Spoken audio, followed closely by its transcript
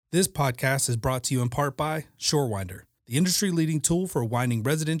This podcast is brought to you in part by ShoreWinder, the industry-leading tool for winding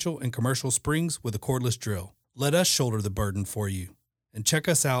residential and commercial springs with a cordless drill. Let us shoulder the burden for you. And check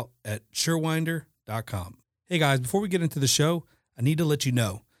us out at ShoreWinder.com. Hey guys, before we get into the show, I need to let you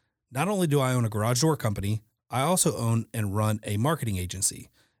know, not only do I own a garage door company, I also own and run a marketing agency.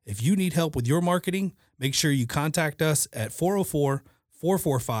 If you need help with your marketing, make sure you contact us at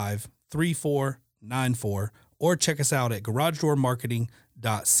 404-445-3494 or check us out at garagedoormarketing.co.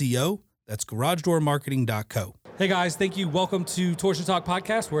 That's garagedoormarketing.co. Hey guys, thank you. Welcome to Torch and Talk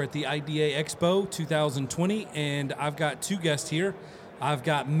Podcast. We're at the IDA Expo 2020, and I've got two guests here. I've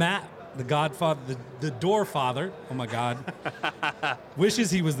got Matt, the Godfather, the Door Father. Oh my God.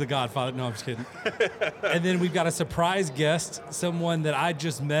 Wishes he was the Godfather. No, I'm just kidding. And then we've got a surprise guest, someone that I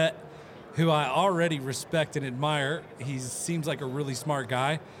just met who I already respect and admire. He seems like a really smart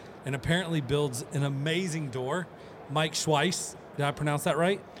guy and apparently builds an amazing door. Mike Schweiss. Did I pronounce that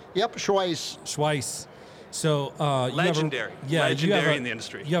right? Yep, Schweiss. Schweiss. So legendary. Legendary in the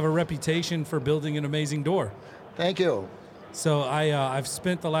industry. You have a reputation for building an amazing door. Thank you. So I've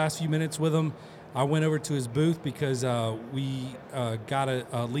spent the last few minutes with him. I went over to his booth because we got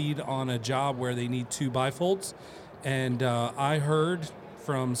a lead on a job where they need 2 bifolds. And I heard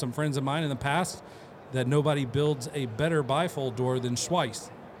from some friends of mine in the past that nobody builds a better bifold door than Schweiss.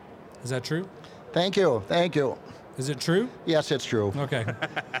 Is that true? Thank you. Thank you. Is it true? Yes, it's true. Okay.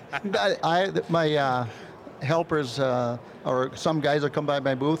 My helpers or some guys that come by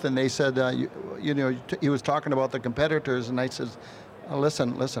my booth and they said, he was talking about the competitors, and I said,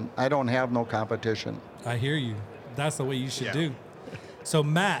 listen, I don't have no competition. I hear you. That's the way you should do. So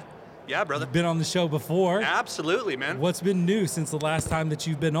Matt. Yeah, brother. You've been on the show before. Absolutely, man. What's been new since the last time that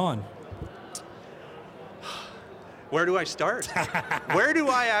you've been on? Where do I start? Where do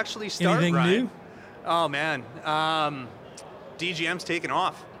I actually start, Anything Ryan? new? Oh, man. DGM's taken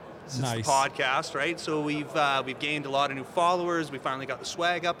off since Nice. the podcast, right? So we've gained a lot of new followers. We finally got the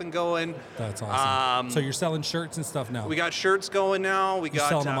swag up and going. That's awesome. So you're selling shirts and stuff now? We got shirts going now. You're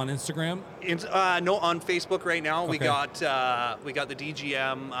selling them on Instagram? No, on Facebook right now. Okay. We got the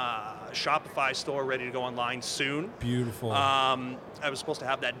DGM Shopify store ready to go online soon. Beautiful. I was supposed to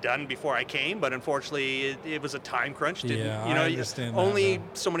have that done before I came, but unfortunately it was a time crunch. Yeah, I understand that, only man.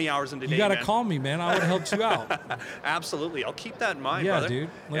 so many hours in the day. You got to man. call me, man. I would have helped you out. Absolutely. I'll keep that in mind, Yeah, brother. dude.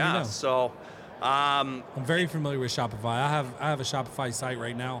 Let me know. So I'm very familiar with Shopify. I have a Shopify site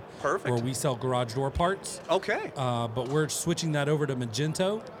right now. Perfect. Where we sell garage door parts. Okay. But we're switching that over to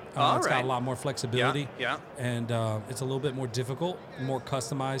Magento. All It's right. got a lot more flexibility. Yeah. And it's a little bit more difficult, more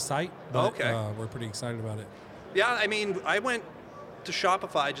customized site. But, Okay. We're pretty excited about it. Yeah, I mean, I went to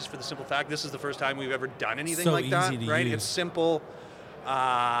Shopify just for the simple fact this is the first time we've ever done anything So like that, easy to right? use. It's simple.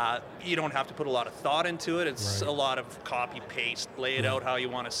 You don't have to put a lot of thought into it. It's Right. a lot of copy paste, lay it out how you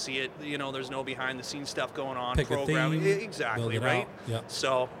want to see it. There's no behind the scenes stuff going on. Pick a programming. theme, Exactly, build it right? out. Yep.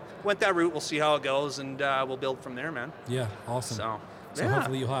 So went that route. We'll see how it goes, and we'll build from there, man. Yeah, awesome. So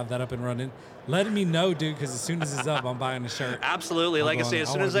Hopefully you'll have that up and running. Let me know, dude, because as soon as it's up, I'm buying a shirt. Absolutely. Like I say, as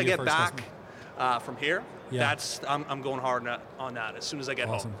soon as I get back from here, Yeah. I'm going hard on that as soon as I get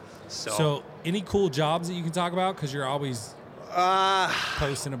Awesome. home. So, any cool jobs that you can talk about? Because you're always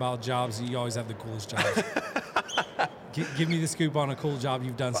posting about jobs. You always have the coolest jobs. Give me the scoop on a cool job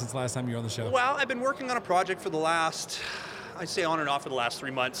you've done since last time you were on the show. Well, I've been working on a project for the last, I'd say on and off for the last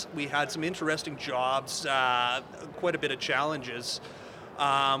 3 months. We had some interesting jobs, quite a bit of challenges.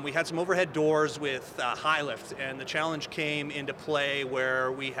 We had some overhead doors with high lift, and the challenge came into play where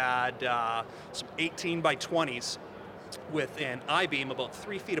we had some 18 by 20s with an I-beam about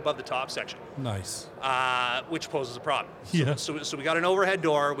 3 feet above the top section. Nice. Which poses a problem. Yeah. So we got an overhead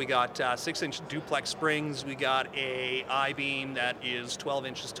door, we got 6-inch duplex springs, we got a I-beam that is 12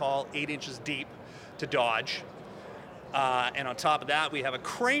 inches tall, 8 inches deep to dodge. And on top of that, we have a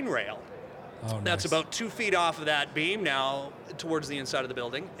crane rail. Oh, That's nice. about 2 feet off of that beam now towards the inside of the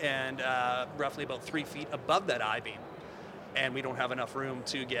building, and roughly about 3 feet above that I-beam. And we don't have enough room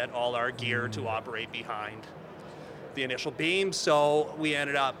to get all our gear to operate behind the initial beam, so we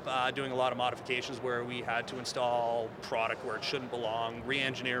ended up doing a lot of modifications where we had to install product where it shouldn't belong,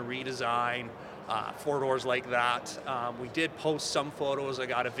 re-engineer, redesign, 4 doors like that. We did post some photos. I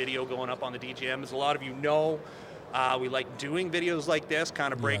got a video going up on the DGM. As a lot of you know, we like doing videos like this,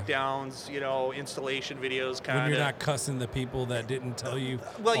 kind of breakdowns, installation videos, kind of. When you're not cussing the people that didn't tell you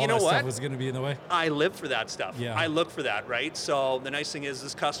Well, you all know that what? stuff was going to be in the way. I live for that stuff. Yeah. I look for that, right? So the nice thing is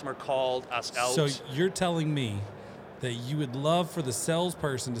this customer called us out. So you're telling me that you would love for the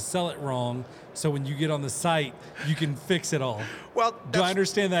salesperson to sell it wrong, so when you get on the site, you can fix it all. Well, do I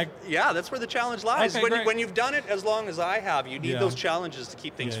understand that? Yeah, that's where the challenge lies. Okay, When you've done it as long as I have, you need those challenges to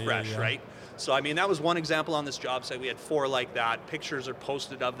keep things fresh, right? So, I mean, that was one example on this job site. We had 4 like that. Pictures are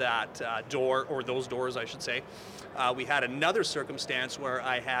posted of that door, or those doors, I should say. We had another circumstance where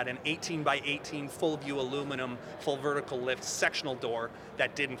I had an 18 by 18 full view aluminum, full vertical lift sectional door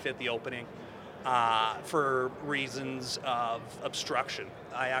that didn't fit the opening. For reasons of obstruction.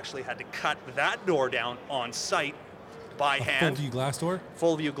 I actually had to cut that door down on site by hand. Full view glass door?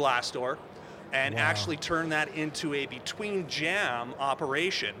 Full view glass door. And actually turn that into a between jam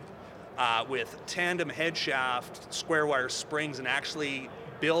operation with tandem head shaft, square wire springs, and actually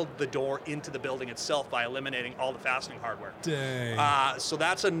build the door into the building itself by eliminating all the fastening hardware. Dang. So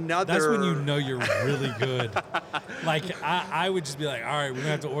that's another... That's when you know you're really good. Like, I would just be like, all right, we're going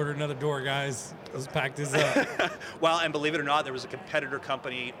to have to order another door, guys. Let's pack this up. Well, and believe it or not, there was a competitor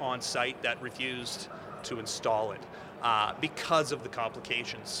company on site that refused to install it because of the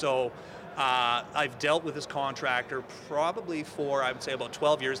complications. So I've dealt with this contractor probably for, I would say, about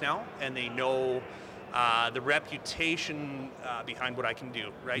 12 years now, and they know the reputation behind what I can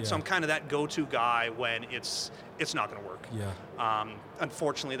do, right? Yeah. So I'm kind of that go-to guy when it's not going to work. Yeah.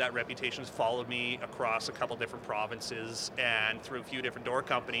 Unfortunately, that reputation has followed me across a couple different provinces and through a few different door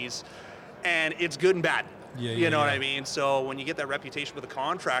companies, and it's good and bad. You know what I mean? So when you get that reputation with a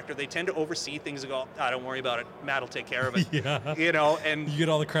contractor, they tend to oversee things and go, don't worry about it. Matt will take care of it. You know, and you get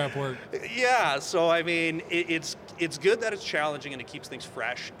all the crap work. Yeah. So, I mean, it's good that it's challenging and it keeps things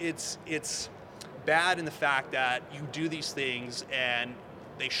fresh. It's bad in the fact that you do these things and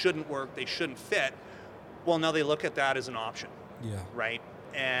they shouldn't work, they shouldn't fit. Well, now they look at that as an option. Yeah. Right?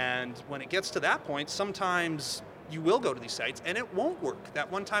 And when it gets to that point, sometimes you will go to these sites and it won't work.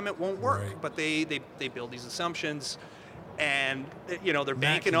 That one time it won't work. Right. But they build these assumptions and, you know, they're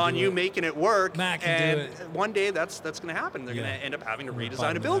Matt banking on you making it work. Matt can and do it. one day that's going to happen. They're going to end up having to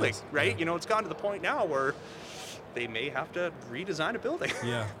redesign a building, right? You know, it's gotten to the point now where they may have to redesign a building.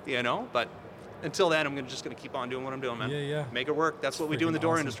 Yeah. You know, but until then, I'm just going to keep on doing what I'm doing, man. Yeah. Make it work. That's what we do in the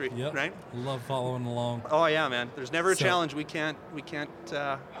door industry, Yep. right? Love following along. Oh yeah, man. There's never a challenge we can't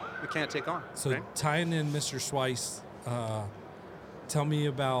take on. So right? tying in Mr. Schweiss, tell me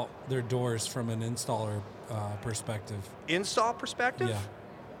about their doors from an installer perspective. Install perspective? Yeah.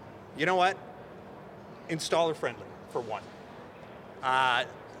 You know what? Installer friendly, for one.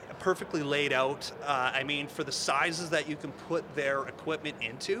 Perfectly laid out. I mean, for the sizes that you can put their equipment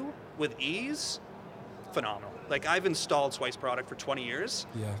into with ease, phenomenal. Like, I've installed Schweiss product for 20 years.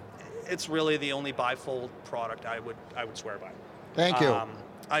 Yeah. It's really the only bifold product I would swear by. Thank you.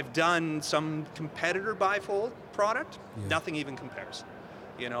 I've done some competitor bifold product. Yeah. Nothing even compares.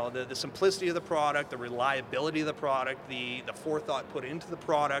 You know, the simplicity of the product, the reliability of the product, the forethought put into the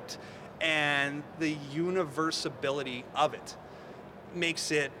product, and the universability of it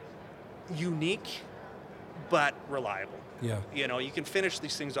makes it unique but reliable. Yeah. You know, you can finish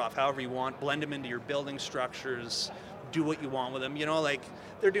these things off however you want, blend them into your building structures, do what you want with them. You know, like,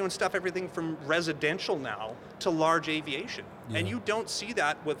 they're doing stuff, everything from residential now to large aviation. Yeah. And you don't see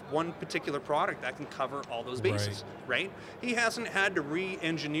that with one particular product that can cover all those bases, right? He hasn't had to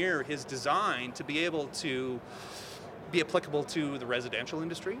re-engineer his design to be able to be applicable to the residential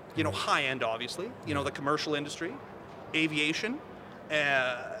industry, you know, high-end, obviously, you know, the commercial industry, aviation,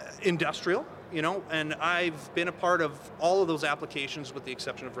 industrial, you know, and I've been a part of all of those applications with the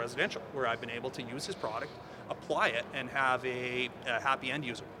exception of residential, where I've been able to use his product, apply it, and have a happy end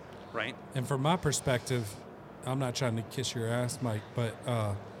user, right? And from my perspective, I'm not trying to kiss your ass, Mike, but,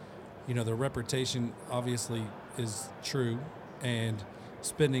 you know, the reputation obviously is true, and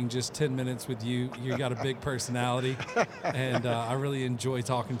spending just 10 minutes with you, you got a big personality, and I really enjoy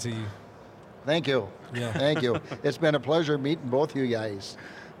talking to you. Thank you. Yeah. Thank you. It's been a pleasure meeting both you guys.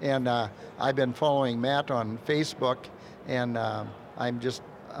 And I've been following Matt on Facebook, and I'm just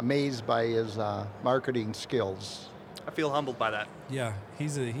amazed by his marketing skills. I feel humbled by that. Yeah, he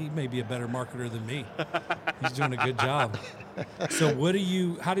may be a better marketer than me. He's doing a good job. So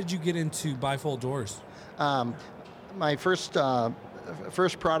how did you get into bifold doors? My first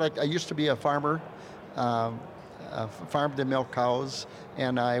product, I used to be a farmer, farmed to milk cows,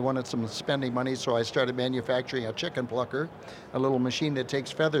 and I wanted some spending money, so I started manufacturing a chicken plucker, a little machine that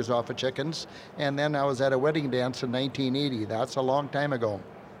takes feathers off of chickens. And then I was at a wedding dance in 1980. That's a long time ago.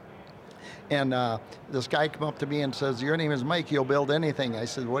 And this guy come up to me and says, your name is Mike, you'll build anything. I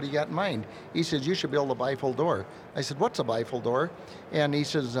said, what do you got in mind? He says, you should build a bifold door. I said, what's a bifold door? And he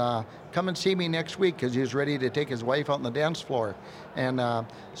says, come and see me next week, because he was ready to take his wife out on the dance floor. And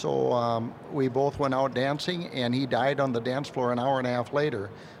so we both went out dancing, and he died on the dance floor an hour and a half later.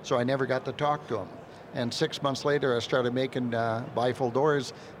 So I never got to talk to him. And 6 months later, I started making bifold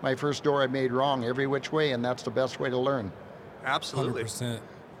doors. My first door I made wrong every which way, and that's the best way to learn. Absolutely. 100%.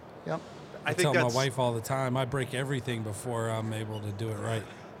 Yep. I tell my wife all the time, I break everything before I'm able to do it right.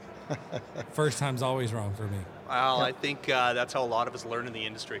 First time's always wrong for me. Well, I think that's how a lot of us learn in the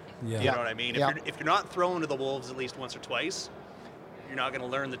industry. Yeah. You know what I mean? Yeah. If you're not thrown to the wolves at least once or twice, you're not going to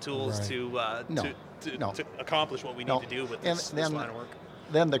learn the tools Right. to accomplish what we need to do with this line of work.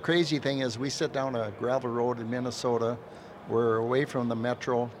 Then the crazy thing is we sit down a gravel road in Minnesota. We're away from the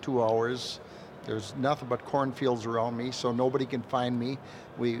metro 2 hours. There's nothing but cornfields around me, so nobody can find me.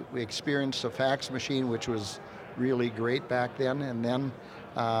 We experienced a fax machine, which was really great back then. And then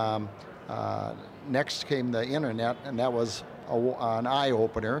next came the internet, and that was an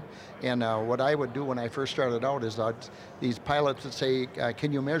eye-opener. And what I would do when I first started out is these pilots would say,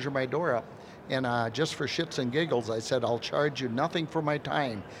 can you measure my door up? And just for shits and giggles, I said, I'll charge you nothing for my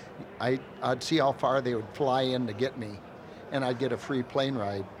time. I'd see how far they would fly in to get me, and I'd get a free plane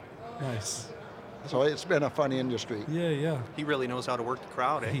ride. Nice. So it's been a fun industry. Yeah. He really knows how to work the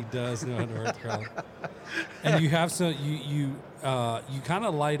crowd, eh? He does know how to work the crowd. And you have some, you kind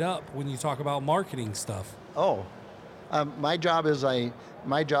of light up when you talk about marketing stuff. Oh, my job is the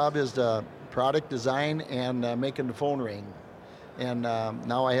product design and making the phone ring. And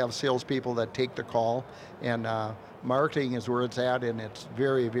now I have salespeople that take the call, and marketing is where it's at, and it's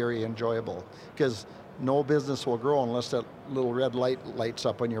very, very enjoyable, because no business will grow unless that little red light lights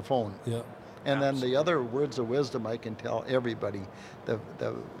up on your phone. Yeah. And then the other words of wisdom I can tell everybody, the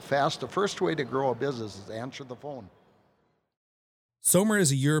first way to grow a business is answer the phone. Somer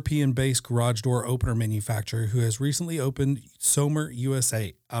is a European-based garage door opener manufacturer who has recently opened Somer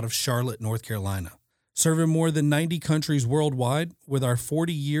USA out of Charlotte, North Carolina. Serving more than 90 countries worldwide, with our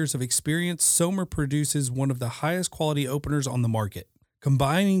 40 years of experience, Somer produces one of the highest quality openers on the market.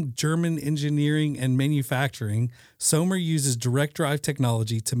 Combining German engineering and manufacturing, Somer uses direct drive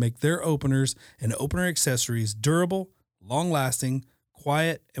technology to make their openers and opener accessories durable, long-lasting,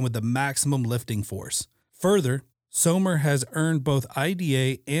 quiet, and with the maximum lifting force. Further, Somer has earned both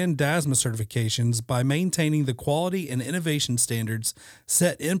IDA and DASMA certifications by maintaining the quality and innovation standards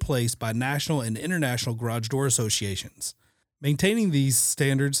set in place by national and international garage door associations. Maintaining these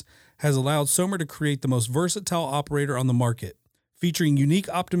standards has allowed Somer to create the most versatile operator on the market, featuring unique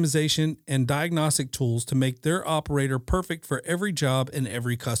optimization and diagnostic tools to make their operator perfect for every job and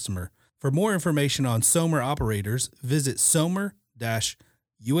every customer. For more information on Somer operators, visit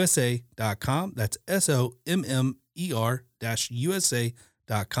somer-usa.com. That's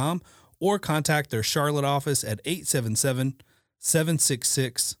SOMMER-USA.com, or contact their Charlotte office at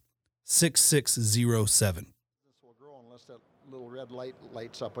 877-766-6607. This will grow unless that little red light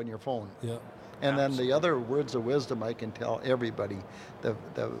lights up on your phone. Yeah. And then the other words of wisdom I can tell everybody, the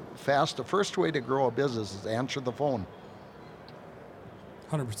first way to grow a business is answer the phone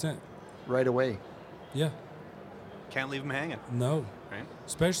 100%. right away. Yeah. Can't leave them hanging. No. Right?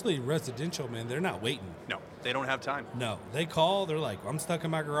 Especially residential, man. They're not waiting. No, they don't have time. No. They call. They're like, I'm stuck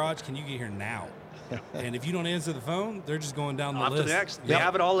in my garage. Can you get here now? And if you don't answer the phone, they're just going down the Off list. to the next. They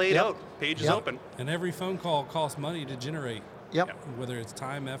have it all laid out. Page is open. And every phone call costs money to generate. Yep. Whether it's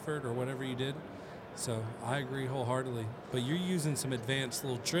time, effort, or whatever you did. So I agree wholeheartedly. But you're using some advanced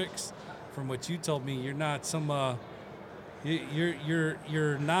little tricks. From what you told me, you're not some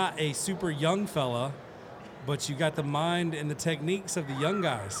you're not a super young fella, but you got the mind and the techniques of the young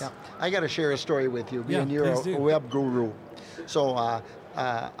guys. Yeah. I got to share a story with you, being you're please do. a web guru. So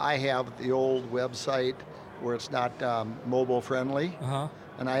I have the old website where it's not mobile friendly. Uh-huh.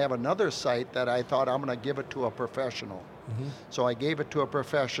 And I have another site that I thought I'm going to give it to a professional. Mm-hmm. So I gave it to a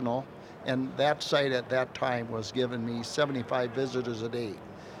professional, and that site at that time was giving me 75 visitors a day.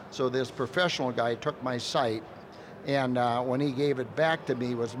 So this professional guy took my site, and when he gave it back to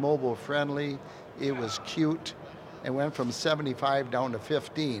me, it was mobile friendly, it was cute, it went from 75 down to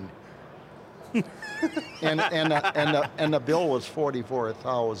 15. and the bill was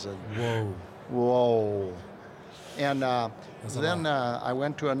 $44,000. Whoa. And then I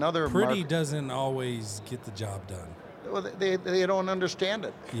went to another. Pretty doesn't always get the job done. Well, they don't understand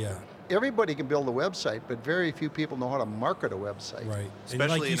it. Yeah. Everybody can build a website, but very few people know how to market a website. Right. Especially and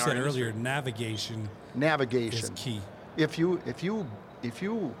like you in our said industry. earlier, navigation is key. If you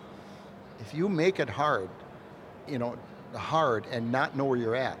make it hard, hard and not know where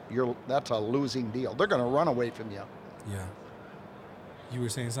you're at, that's a losing deal. They're going to run away from you. Yeah. You were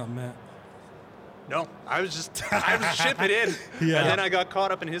saying something, Matt? No, I was shipping in, Yeah. and then I got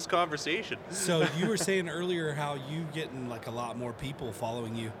caught up in his conversation. So you were saying earlier how you getting like a lot more people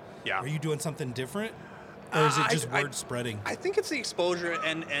following you. Yeah. Are you doing something different? Or is it just word spreading? I think it's the exposure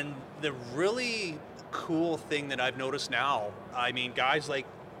and the really cool thing that I've noticed now. I mean, guys like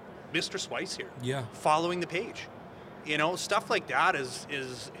Mr. Swice here, Yeah. following the page. You know, stuff like that is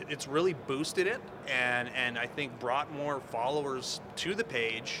it's really boosted it and I think brought more followers to the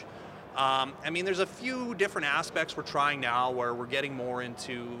page. I mean, there's a few different aspects we're trying now where we're getting more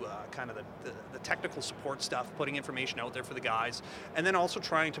into kind of the technical support stuff, putting information out there for the guys, and then also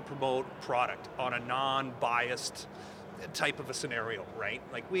trying to promote product on a non-biased type of a scenario, right?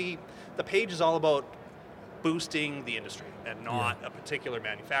 Like the page is all about boosting the industry and not a particular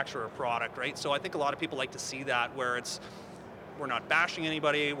manufacturer or product, right? So I think a lot of people like to see that where we're not bashing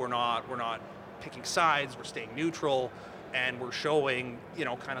anybody, we're not picking sides, we're staying neutral, and we're showing, you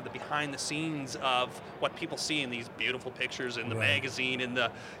know, kind of the behind the scenes of what people see in these beautiful pictures in the magazine and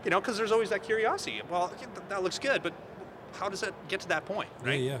because there's always that curiosity. Well, that looks good, but how does it get to that point,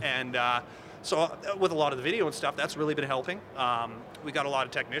 right? Yeah. And so with a lot of the video and stuff, that's really been helping. We got a lot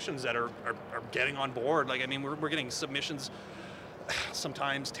of technicians that are getting on board. Like, I mean, we're getting submissions,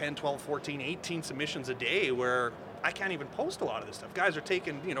 sometimes 10, 12, 14, 18 submissions a day where I can't even post a lot of this stuff. Guys are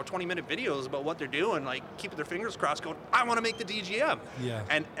taking, 20-minute videos about what they're doing, like keeping their fingers crossed going, I want to make the DGM. Yeah.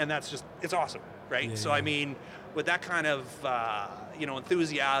 And that's just, it's awesome, right? Yeah, so, yeah. I mean, with that kind of,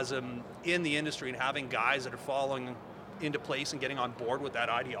 enthusiasm in the industry and having guys that are falling into place and getting on board with that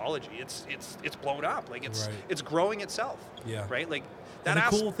ideology, it's blown up. Like it's growing itself. Yeah. Right? Like that.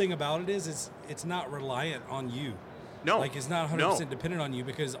 And the cool thing about it is it's not reliant on you. No. Like it's not 100% dependent on you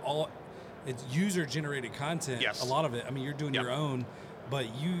because it's user generated content. Yes. A lot of it. I mean, you're doing your own, but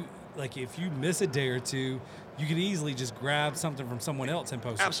if you miss a day or two, you could easily just grab something from someone else and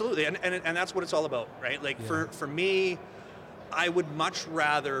post it. Absolutely. And that's what it's all about, right? Like for me, I would much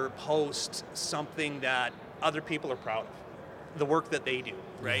rather post something that other people are proud of, the work that they do,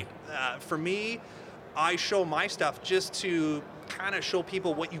 right? For me, I show my stuff just to kind of show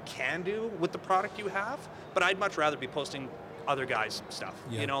people what you can do with the product you have, but I'd much rather be posting other guys' stuff.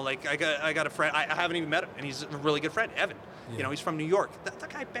 Yeah. Like I got a friend, I haven't even met him, and he's a really good friend, Evan. Yeah. He's from New York. That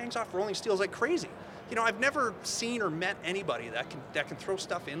guy bangs off rolling steels like crazy. I've never seen or met anybody that can throw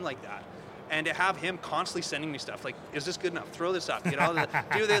stuff in like that. And to have him constantly sending me stuff like, is this good enough? Throw this up, do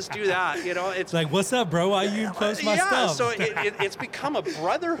this, do that. It's like, what's up, bro? Why you post my stuff? Yeah, so it's become a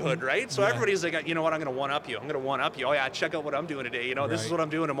brotherhood, right? So everybody's like, you know what? I'm going to one up you. Oh yeah, check out what I'm doing today. This is what I'm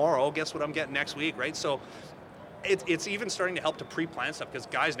doing tomorrow. Guess what I'm getting next week, right? So it's even starting to help to pre-plan stuff because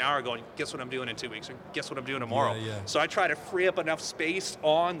guys now are going, guess what I'm doing in 2 weeks, or guess what I'm doing tomorrow. Yeah. So I try to free up enough space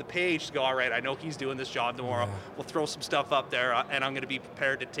on the page to go, all right, I know he's doing this job tomorrow. Yeah. We'll throw some stuff up there, and I'm going to be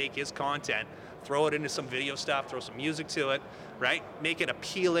prepared to take his content, throw it into some video stuff, throw some music to it, right? Make it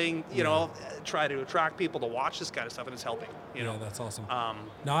appealing, try to attract people to watch this kind of stuff, and it's helping. Yeah, that's awesome.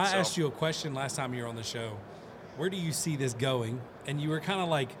 Now, I asked you a question last time you were on the show. Where do you see this going? And you were kind of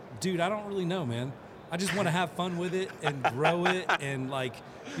like, dude, I don't really know, man. I just want to have fun with it and grow it. And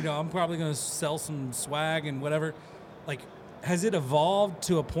I'm probably going to sell some swag and whatever. Like, has it evolved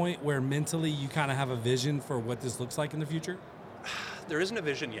to a point where mentally you kind of have a vision for what this looks like in the future? There isn't a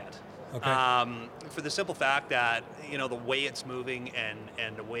vision yet. Okay. For the simple fact that, the way it's moving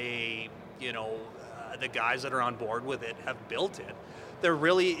and the way, the guys that are on board with it have built it, there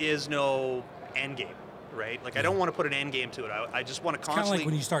really is no end game. Right? Like, I don't want to put an end game to it. I just want to constantly... It's kind of like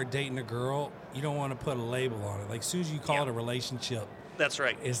when you start dating a girl, you don't want to put a label on it. Like, as soon as you call it a relationship, that's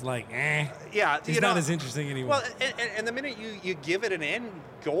right. It's like, Yeah. It's not as interesting anymore. Well, and the minute you give it an end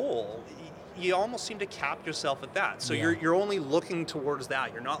goal, you almost seem to cap yourself at that. So you're only looking towards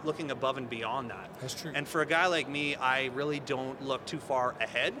that. You're not looking above and beyond that. That's true. And for a guy like me, I really don't look too far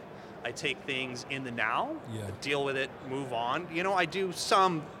ahead. I take things in the now, deal with it, move on. I do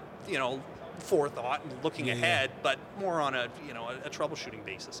some, forethought and looking ahead, but more on a troubleshooting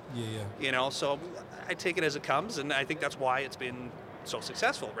basis. So I take it as it comes, and I think that's why it's been so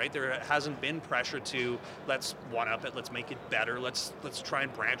successful, right? There hasn't been pressure to let's one up it, let's make it better, let's try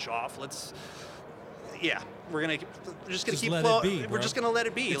and branch off, we're just gonna keep flowing. We're just gonna let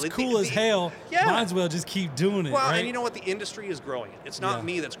it be. It's cool as hell. Yeah. Might as well just keep doing it. Well, right? and you know what? The industry is growing it. It's not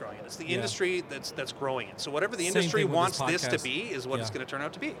me that's growing it. It's the industry that's growing it. So whatever the industry wants this to be is what it's going to turn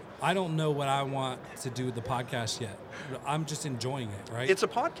out to be. I don't know what I want to do with the podcast yet. I'm just enjoying it. Right? It's a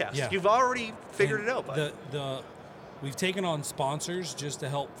podcast. Yeah. You've already figured it out. We've taken on sponsors just to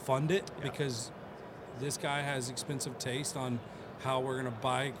help fund it because this guy has expensive taste on how we're going to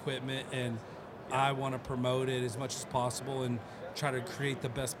buy equipment, and I want to promote it as much as possible and try to create the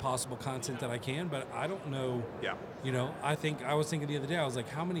best possible content that I can. But I don't know. Yeah. You know, I was thinking the other day, I was like,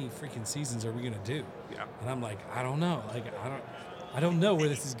 how many freaking seasons are we going to do? Yeah. And I'm like, I don't know. Like, I don't know where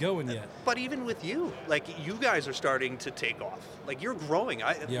this is going yet. But even with you, like, you guys are starting to take off. Like, you're growing.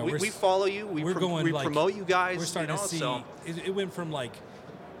 Yeah, we follow you. We promote you guys. We're starting to see. So. It went from like,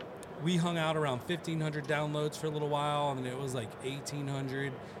 we hung out around 1,500 downloads for a little while, and then it was like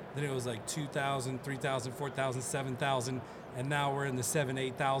 1,800. Then it was like 2,000, 3,000, 4,000, 7,000, and now we're in the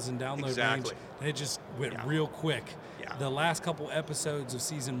 8,000 download range. And it just went real quick. Yeah. The last couple episodes of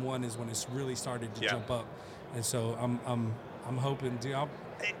season 1 is when it's really started to jump up, and so I'm hoping, dude. I'll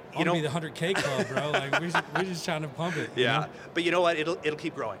be the 100K club, bro. Like we're just trying to pump it. Yeah, you know? But you know what? It'll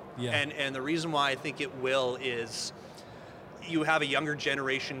keep growing. Yeah. And the reason why I think it will is you have a younger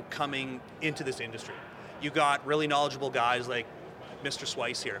generation coming into this industry. You got really knowledgeable guys like Mr.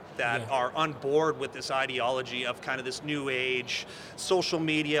 Swice here that are on board with this ideology of kind of this new age social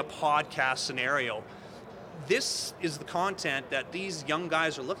media podcast scenario. This is the content that these young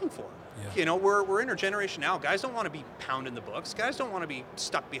guys are looking for. Yeah. You know, we're in our generation now. Guys don't want to be pounding the books. Guys don't want to be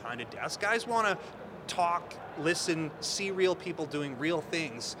stuck behind a desk. Guys want to talk, listen, see real people doing real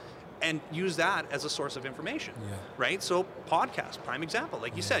things, and use that as a source of information. Yeah. Right? So podcast, prime example.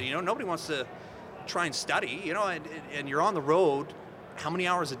 Like you said, you know, nobody wants to try and study, you know, and you're on the road how many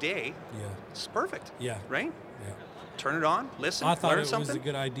hours a day? Yeah. It's perfect. Yeah. Right? Yeah. Turn it on, listen, I thought learn it something. was a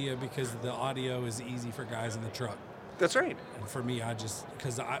good idea because the audio is easy for guys in the truck. That's right. And for me,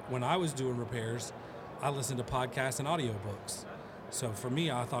 when I was doing repairs, I listened to podcasts and audiobooks. So for me,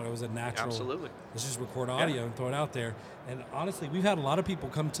 I thought it was a natural. Absolutely. Let's just record audio and throw it out there. And honestly, we've had a lot of people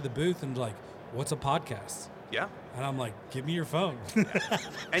come to the booth and like, what's a podcast? Yeah. And I'm like, give me your phone.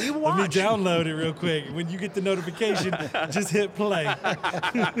 And you watch. Let me download it real quick. When you get the notification, just hit play.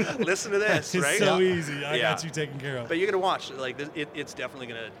 Listen to this, it's right? It's so easy. I got you taken care of. But you're gonna watch. Like it's definitely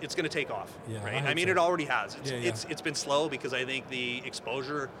gonna take off. Yeah, right. I mean, it already has. It's been slow because I think the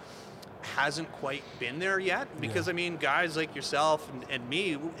exposure hasn't quite been there yet. Because I mean, guys like yourself and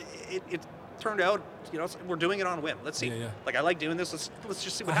me, it turned out, you know, we're doing it on a whim. Let's see. Like, I like doing this. Let's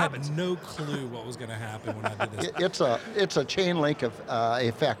just see what happens. I had no clue what was going to happen when I did this. It's a chain link of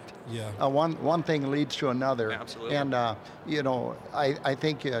effect. Yeah. One thing leads to another. Absolutely. And you know, I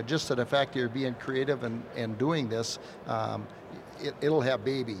think just the fact that you're being creative and doing this, it'll have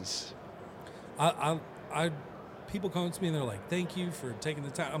babies. People come to me and they're like, "Thank you for taking the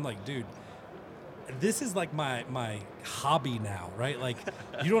time." I'm like, dude, this is like my hobby now, right? Like,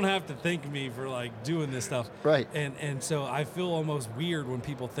 you don't have to thank me for like doing this stuff, right? And so I feel almost weird when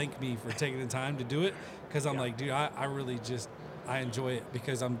people thank me for taking the time to do it, because I'm like, dude, I really just enjoy it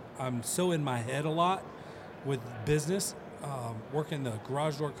because I'm so in my head a lot with business, working the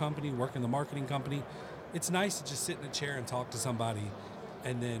garage door company, working the marketing company. It's nice to just sit in a chair and talk to somebody,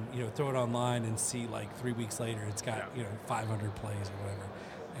 and then throw it online and see like 3 weeks later it's got 500 plays or whatever.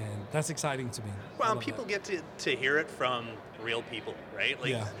 And that's exciting to me. Well, people get to hear it from real people, right?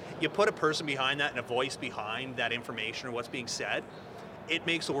 Like, you put a person behind that and a voice behind that information or what's being said, it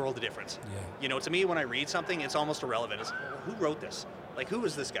makes a world of difference. Yeah. To me, when I read something, it's almost irrelevant. It's, who wrote this? Like, who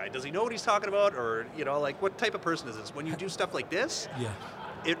is this guy? Does he know what he's talking about? Or, like, what type of person is this? When you do stuff like this,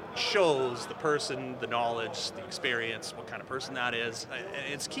 it shows the person, the knowledge, the experience, what kind of person that is.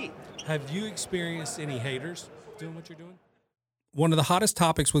 It's key. Have you experienced any haters doing what you're doing? One of the hottest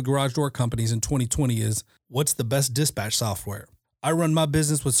topics with garage door companies in 2020 is, what's the best dispatch software? I run my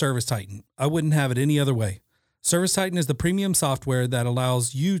business with ServiceTitan. I wouldn't have it any other way. ServiceTitan is the premium software that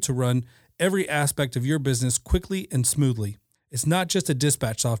allows you to run every aspect of your business quickly and smoothly. It's not just a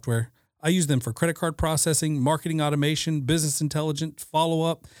dispatch software. I use them for credit card processing, marketing automation, business intelligence,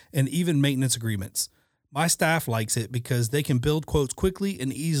 follow-up, and even maintenance agreements. My staff likes it because they can build quotes quickly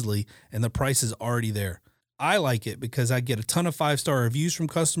and easily, and the price is already there. I like it because I get a ton of 5-star reviews from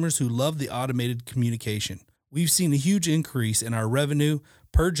customers who love the automated communication. We've seen a huge increase in our revenue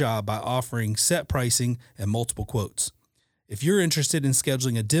per job by offering set pricing and multiple quotes. If you're interested in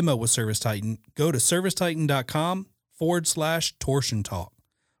scheduling a demo with ServiceTitan, go to servicetitan.com/torsion talk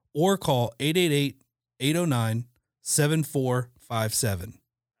or call 888-809-7457.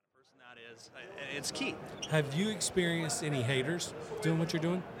 It's key. Have you experienced any haters doing what you're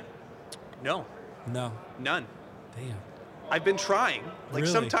doing? No. None. Damn. I've been trying. Like, really?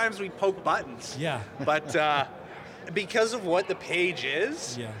 Sometimes we poke buttons. Yeah. But because of what the page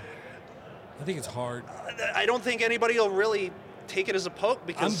is. Yeah. I think it's hard. I don't think anybody will really take it as a poke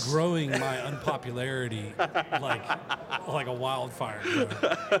because I'm growing my unpopularity like a wildfire. You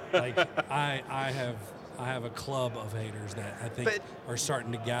know? Like I have a club of haters that I think are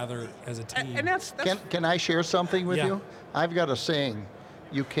starting to gather as a team. And that's Can I share something with Yeah. you? I've got a saying: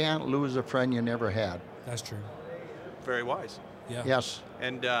 you can't lose a friend you never had. That's true. very wise. Yeah. Yes.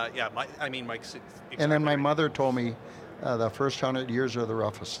 And Mike's. And then my mother told me the first 100 years are the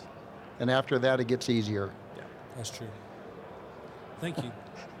roughest. And after that, it gets easier. Yeah. That's true. Thank you.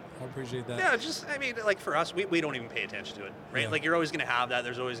 I appreciate that. Yeah, like for us, we don't even pay attention to it, right? Yeah. Like you're always going to have that.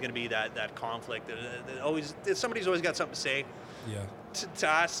 There's always going to be that conflict. Somebody's always got something to say. Yeah. To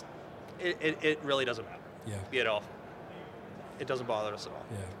us, it really doesn't matter. Yeah. You know, it doesn't bother us at all.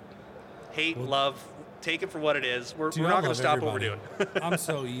 Yeah. Hate, love, take it for what it is. We're Dude, not I going to love stop what we're everybody. doing. I'm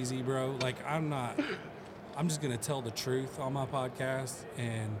so easy, bro. Like I'm just gonna tell the truth on my podcast,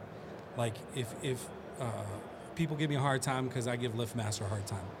 and like if people give me a hard time because I give LiftMaster a hard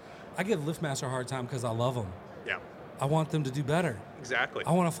time, I give LiftMaster a hard time because I love them. Yeah. I want them to do better. Exactly.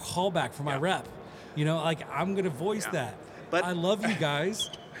 I want a call back from my rep. You know, like I'm gonna voice that. But I love you guys.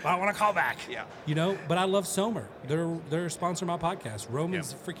 But I want a call back. Yeah. You know, but I love Somer. They're sponsoring my podcast.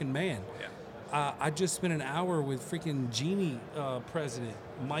 Roman's a freaking man. Yeah. I just spent an hour with freaking Genie president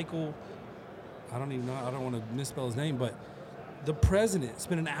Michael. I don't even know. I don't want to misspell his name, but the president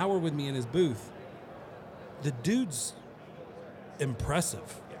spent an hour with me in his booth. The dude's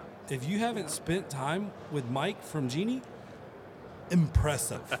impressive. Yeah. If you haven't spent time with Mike from Genie,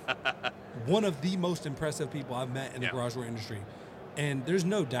 impressive. One of the most impressive people I've met in the garage door industry. And there's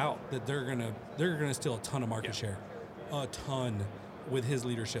no doubt that they're gonna steal a ton of market share. A ton with his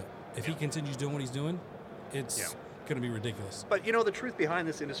leadership. If he continues doing what he's doing, it's going to be ridiculous. But you know, the truth behind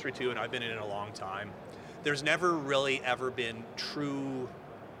this industry too, and I've been in it a long time, there's never really ever been true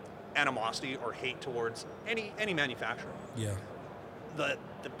animosity or hate towards any manufacturer. Yeah. The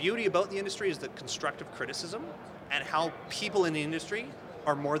beauty about the industry is the constructive criticism and how people in the industry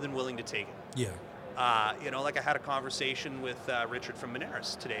are more than willing to take it. Yeah. Like I had a conversation with Richard from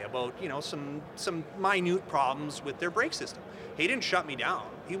Moneris today about, some minute problems with their brake system. He didn't shut me down.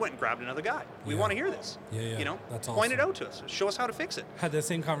 He went and grabbed another guy. We want to hear this. Yeah. That's awesome. Point it out to us. Show us how to fix it. Had that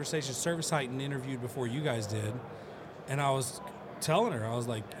same conversation. Service Titan interviewed before you guys did, and I was telling her, I was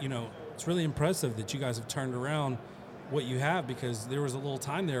like, it's really impressive that you guys have turned around what you have, because there was a little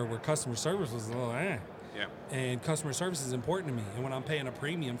time there where customer service was a little Yeah. And customer service is important to me. And when I'm paying a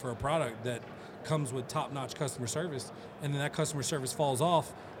premium for a product that comes with top-notch customer service, and then that customer service falls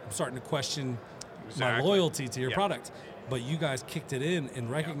off, I'm starting to question my loyalty to your product. But you guys kicked it in and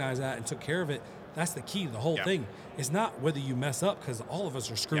recognized that and took care of it. That's the key to the whole thing. It's not whether you mess up, because all of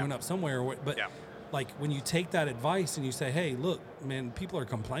us are screwing up somewhere, but like when you take that advice and you say, hey, look, man, people are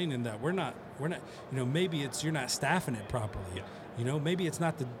complaining that we're not, maybe it's you're not staffing it properly. Maybe it's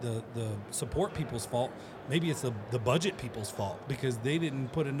not the support people's fault. Maybe it's the budget people's fault, because they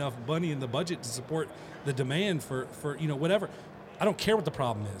didn't put enough money in the budget to support the demand for whatever. I don't care what the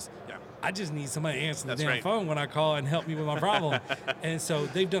problem is. Yeah. I just need somebody to answer the That's damn right. phone when I call and help me with my problem. And so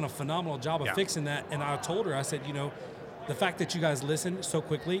they've done a phenomenal job of fixing that. And I told her, I said, the fact that you guys listened so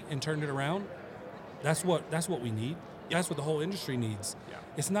quickly and turned it around, that's what we need. That's what the whole industry needs. Yeah.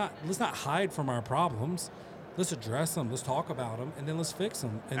 Let's not hide from our problems. Let's address them. Let's talk about them, and then let's fix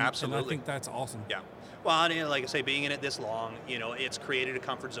them. And, Absolutely. And I think that's awesome. Yeah. Well, and like I say, being in it this long, it's created a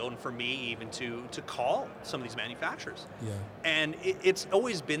comfort zone for me even to call some of these manufacturers. Yeah. And it's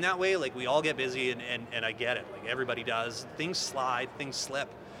always been that way. Like, we all get busy, and I get it. Like, everybody does. Things slide, things slip.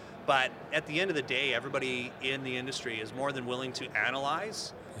 But at the end of the day, everybody in the industry is more than willing to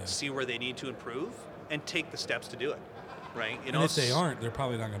analyze, see where they need to improve, and take the steps to do it. Right? And if they aren't, they're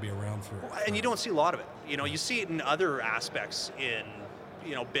probably not going to be around for. And you don't see a lot of it. You see it in other aspects in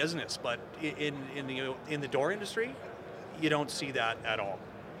business, but in the door industry, you don't see that at all.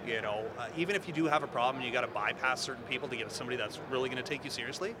 Even if you do have a problem, you got to bypass certain people to get somebody that's really going to take you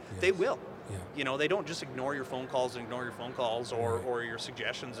seriously. Yes. They will. Yeah. They don't just ignore your phone calls or your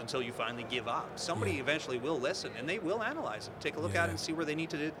suggestions until you finally give up. Somebody eventually will listen, and they will analyze it, take a look at it, and see where they need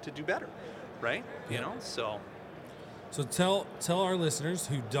to do better. Right? So tell our listeners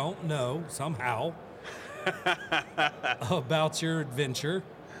who don't know somehow about your adventure.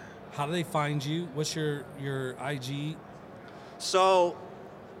 How do they find you? What's your IG? So,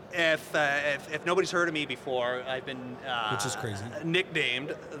 if nobody's heard of me before, I've been which is crazy,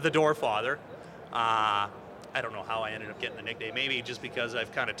 nicknamed the Door Father. I don't know how I ended up getting the nickname. Maybe just because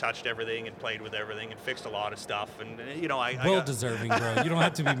I've kind of touched everything and played with everything and fixed a lot of stuff. And, you know, well deserving, bro. You don't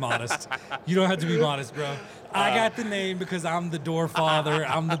have to be modest. You don't have to be modest, bro. I got the name because I'm the door father.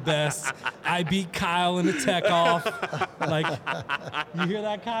 I'm the best. I beat Kyle in the tech off. Like, you hear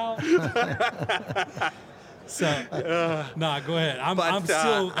that, Kyle? So, nah, go ahead. I'm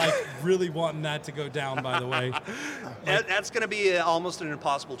still like really wanting that to go down, by the way. That's going to be almost an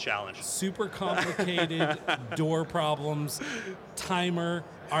impossible challenge. Super complicated door problems, timer.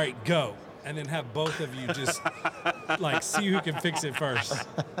 All right, go. And then have both of you just like see who can fix it first.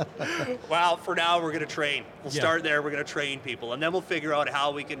 Well, for now, we're going to train. We'll start there. We're going to train people. And then we'll figure out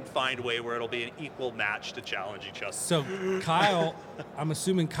how we can find a way where it'll be an equal match to challenge each other. So, Kyle, I'm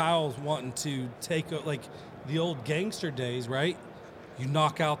assuming Kyle's wanting to take like the old gangster days, right? You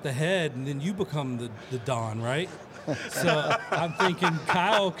knock out the head and then you become the Don, right? So I'm thinking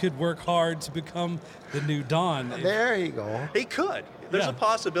Kyle could work hard to become the new Don. There you go. He could. There's a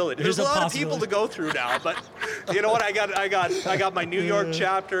possibility. There's a lot of people to go through now, but you know what? I got my New York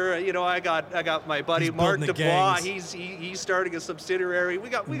chapter. You know, I got my buddy Mark Dubois. He's starting a subsidiary. We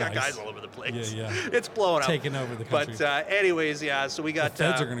got guys all over the place. Yeah. It's blowing up. Taking over the country. But anyways, yeah. So we got. The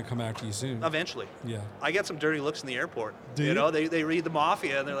feds are going to come after you soon. Eventually. Yeah. I get some dirty looks in the airport. Do you? You know, they read the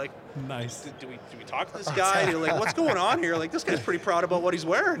mafia and they're like, nice. Do we talk to this guy? They're like, what's going on here? Like, this guy's pretty proud about what he's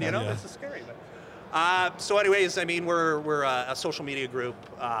wearing. You know, this is scary. But. So anyways, I mean, we're a social media group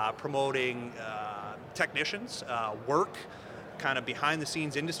promoting technicians, work, kind of behind the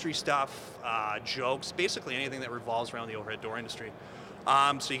scenes industry stuff, jokes, basically anything that revolves around the overhead door industry.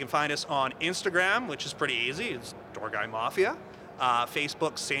 So you can find us on Instagram, which is pretty easy. It's Door Guy Mafia.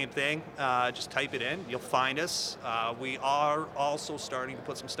 Facebook, same thing. Just type it in. You'll find us. We are also starting to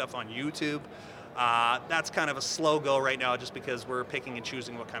put some stuff on YouTube. That's kind of a slow go right now just because we're picking and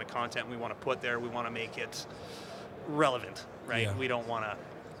choosing what kind of content we want to put there. We want to make it relevant, right? Yeah. We don't want to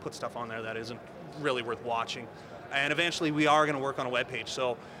put stuff on there that isn't really worth watching. And eventually we are going to work on a webpage.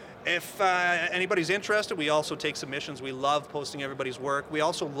 So if anybody's interested, we also take submissions. We love posting everybody's work. We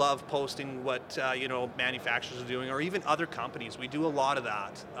also love posting what manufacturers are doing, or even other companies. We do a lot of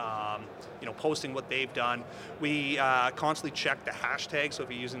that. Posting what they've done. We constantly check the hashtag. So if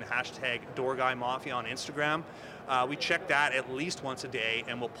you're using the hashtag DoorGuyMafia on Instagram, we check that at least once a day,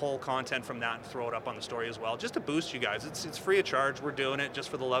 and we'll pull content from that and throw it up on the story as well, just to boost you guys. It's free of charge. We're doing it just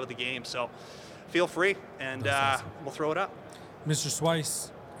for the love of the game. So feel free, and awesome. We'll throw it up. Mr.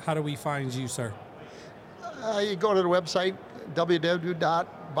 Swice, how do we find you, sir? You go to the website,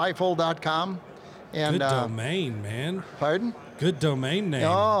 www.bifol.com. And, good domain, man. Pardon? Good domain name.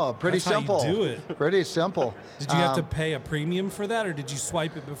 Oh, pretty That's simple. How you do it. Pretty simple. Did you have to pay a premium for that, or did you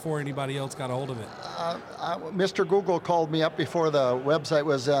swipe it before anybody else got a hold of it? Mr. Google called me up before the website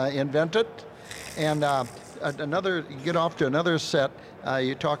was invented. And you get off to another set,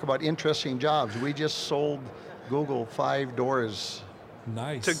 you talk about interesting jobs. We just sold Google 5 doors.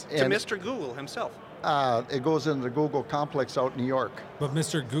 Nice. To Mr. Google himself. It goes into the Google complex out in New York. But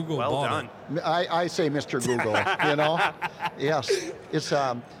Mr. Google bought it. I say Mr. Google, you know? Yes. It's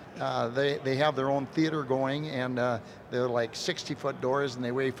they have their own theater going, and they're like 60-foot doors, and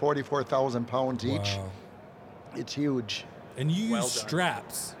they weigh 44,000 pounds each. Wow. It's huge. And you use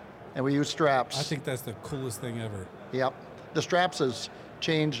straps. And we use straps. I think that's the coolest thing ever. Yep. The straps has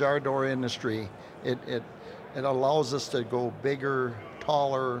changed our door industry. It allows us to go bigger,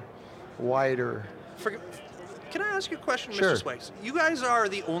 taller, wider. Can I ask you a question, Sure. Mr. Swice? You guys are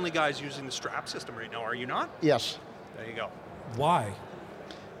the only guys using the strap system right now, are you not? Yes. There you go. Why?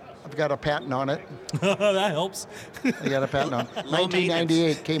 I've got a patent on it. That helps. I got a patent on it. Low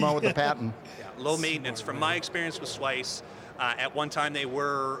 1998 came out with a patent. Yeah, low maintenance. From my experience with Swice, at one time they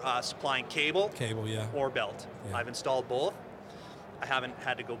were supplying cable, or belt. Yeah. I've installed both. I haven't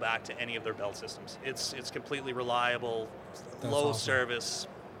had to go back to any of their belt systems. It's completely reliable, low awesome. service.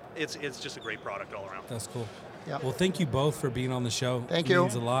 It's just a great product all around. That's cool. Yep. Well, thank you both for being on the show. Thank you. you. It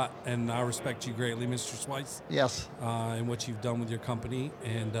means a lot, and I respect you greatly, Mr. Swice. Yes. And what you've done with your company,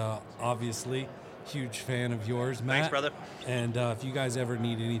 and obviously, huge fan of yours, Matt. Thanks, brother. And if you guys ever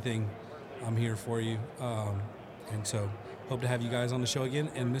need anything, I'm here for you. And so, hope to have you guys on the show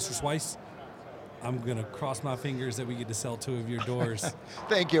again. And Mr. Swice, I'm going to cross my fingers that we get to sell 2 of your doors.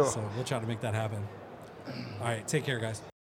 Thank you. So we'll try to make that happen. All right, take care, guys.